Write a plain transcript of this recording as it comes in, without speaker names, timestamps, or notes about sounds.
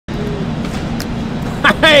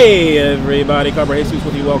Hey everybody, Cardboard Jesus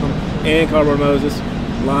with you, welcome, and Cardboard Moses,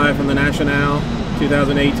 live from the National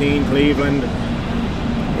 2018 Cleveland.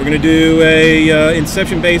 We're going to do a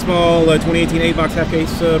Inception Baseball 2018 8-box half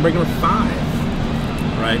case break number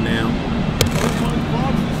 5 right now.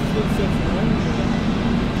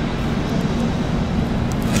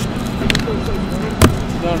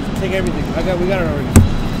 No, take everything. We got it already.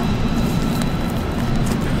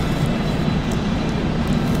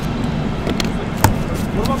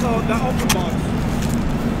 What about that open box?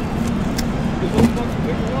 Is open box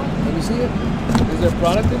bigger one? Let me see it. Is there a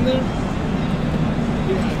product in there?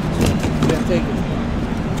 Yeah, take it.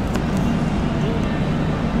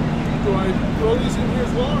 Do I throw these in here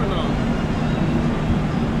as well or not?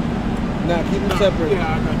 Nah, keep them separate.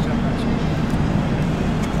 Yeah, I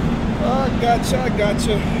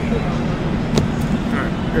gotcha.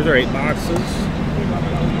 Alright, here's our 8 boxes.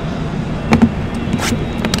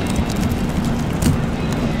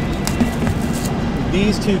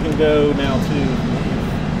 These two can go now too.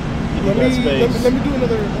 Let me do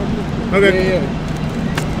another. Okay. Yeah.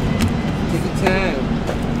 Take your time.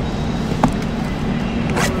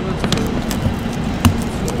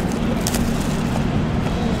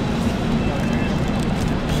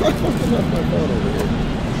 I fucking left my phone over here.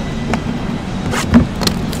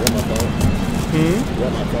 You want my phone? You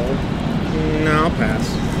want my phone? No, I'll pass.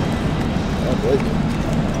 Oh, boy.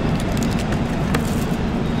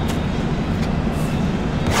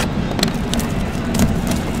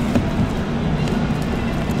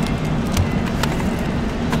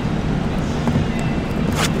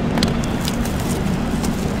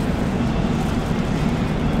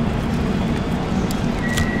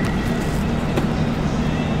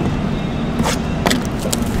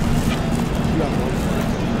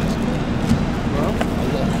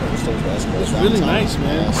 It's really nice,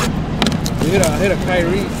 man. We hit a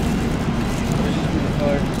Kyrie.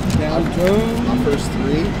 Down Jones. My first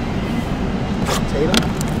 3. Tatum.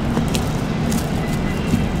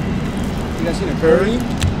 You guys seen a Curry?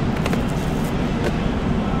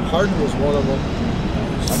 Harden was one of them.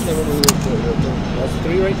 I can't remember who was That's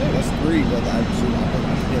 3 right there. That's 3, but I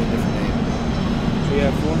can't get a different name. So you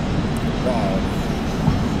have 4?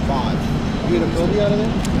 5. You get a Kobe out of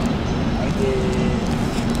there? I did.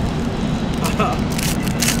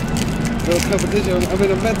 Little competition. I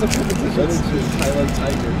mean, a mental competition. That is just Highlight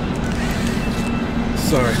Tiger.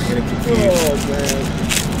 Sorry, I'm getting confused. Oh, man.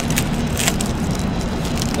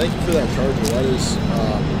 Thank you for that charger. That is a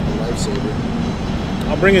lifesaver.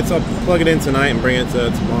 I'll bring it. I'll plug it in tonight and bring it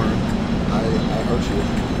tomorrow. I hurt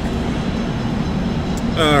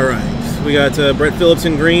you. All right. We got Brett Phillips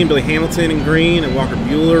in green, Billy Hamilton in green, a Walker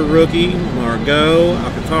Buehler rookie, Margot,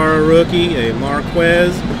 Alcantara rookie, a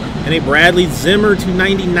Marquez, and a Bradley Zimmer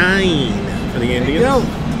 /299 for the Indians. Go.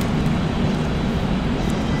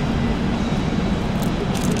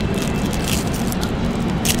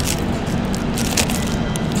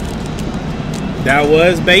 That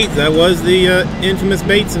was Bates. That was the infamous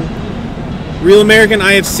Bateson. Real American,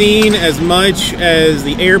 I have seen as much as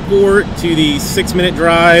the airport to the 6-minute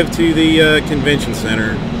drive to the convention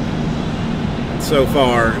center so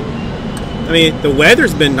far. I mean, the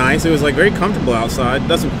weather's been nice. It was like very comfortable outside.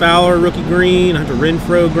 Dustin Fowler, rookie green. Hunter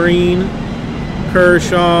Renfroe, green.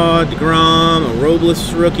 Kershaw, DeGrom, a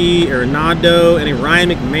Robles rookie, Arenado, and a Ryan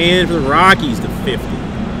McMahon for the Rockies /50.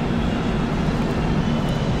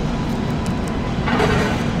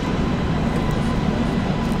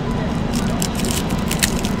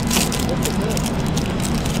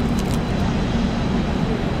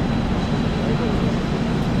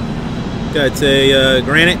 Got a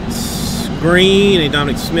Granite green, a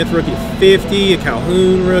Dominic Smith rookie /50, a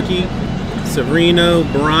Calhoun rookie, Severino,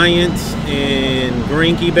 Bryant, and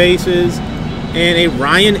Greinke bases, and a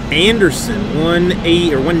Ryan Anderson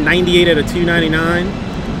 198 out of 299,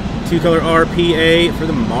 2-color RPA for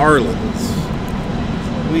the Marlins.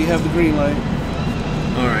 We have the green light.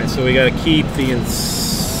 All right, so we got to keep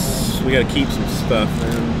we got to keep some stuff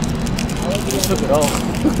then. We took it all.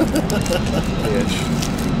 Bitch.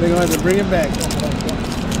 They're gonna have to bring it back.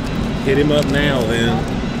 Hit him up now then.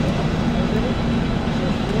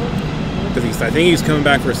 Because I think he's coming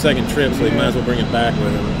back for a second trip, so he might as well bring it back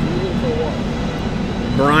with him.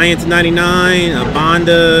 Bryant /99, a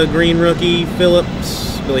Bonda green rookie,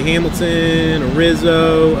 Phillips, Billy Hamilton, a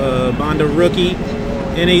Rizzo, a Bonda rookie,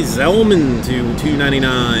 and a Zellman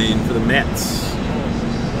 /299 for the Mets.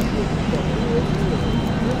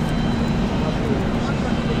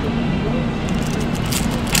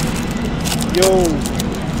 Yo.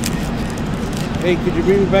 Hey, could you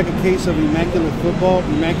bring me back a case of immaculate football,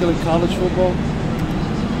 immaculate college football?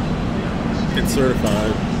 It's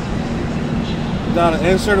certified. Got it.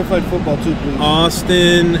 And certified football too, please.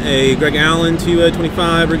 Austin, a Greg Allen to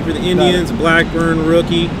 25, rookie for the Indians. A Blackburn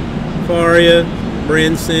rookie. Faria,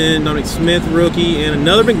 Brinson, Dominic Smith rookie, and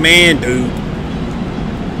another McMahon dude.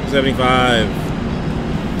 75.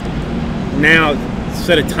 Now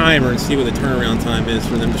set a timer and see what the turnaround time is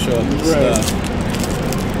for them to show up with stuff.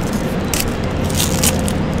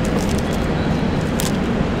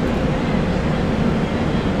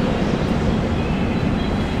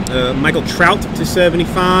 Michael Trout to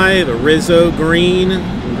 75, a Rizzo green,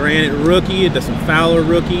 Granite rookie, a Dustin Fowler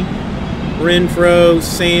rookie, Renfro,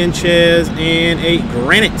 Sanchez, and a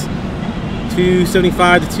Granite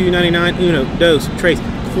 275 to 299, Uno, Dos, Trace,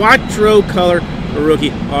 Quattro color rookie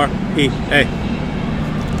RPA.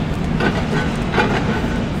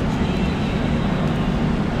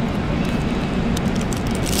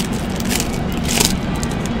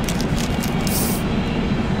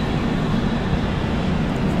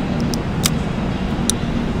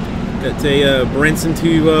 Got a Brinson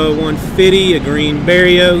to 150, a green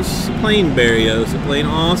Barrios, a plain Barrios, a plain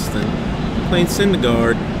Austin, a plain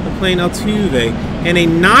Syndergaard, a plain Altuve, and a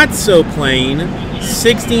not so plain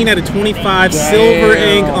 16 out of 25 silver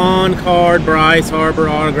ink on card Bryce Harper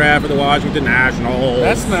autograph for the Washington Nationals.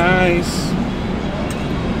 That's nice.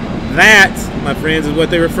 That, my friends, is what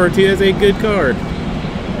they refer to as a good card.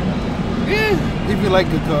 Yeah, if you like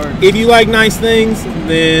good cards. If you like nice things,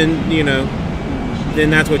 then, you know, then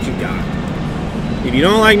that's what you got. If you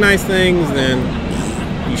don't like nice things, then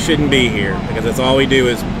you shouldn't be here, because that's all we do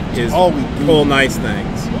is pull nice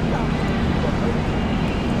things.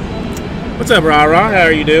 What's up, Ra-Ra? How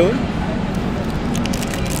are you doing?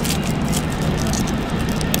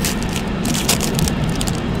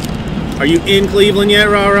 Are you in Cleveland yet,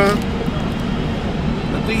 Ra-Ra?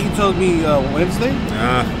 I think he told me Wednesday.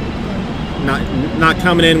 Not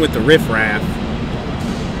coming in with the riffraff.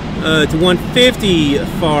 To 150,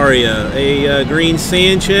 Faria, a green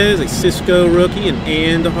Sanchez, a Cisco rookie, an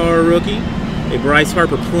Andahar rookie, a Bryce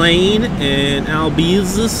Harper plain, an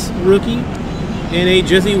Albizus rookie, and a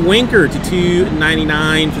Jesse Winker to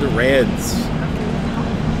 299 for the Reds.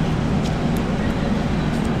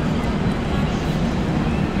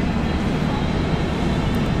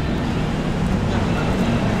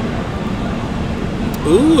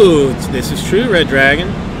 Ooh, this is true, Red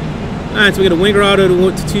Dragon. All right, so we got a Winker auto to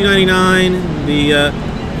 299. The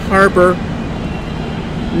Harper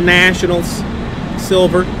Nationals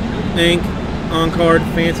Silver ink on card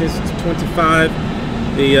fanciest to 25.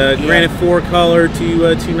 The Granite 4 color to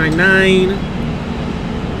 299.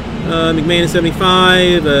 McMahon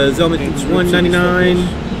 75. Zelman 199.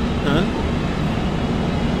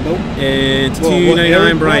 Nope. And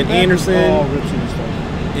 299 Brian Anderson.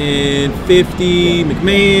 And 50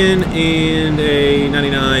 McMahon, and a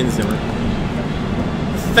 99 Zimmer.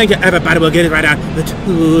 Thank you, everybody. We'll get it right out the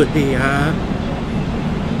Tulia.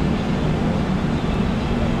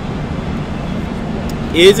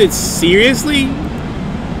 Is it seriously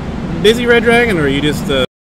busy, Red Dragon, or are you just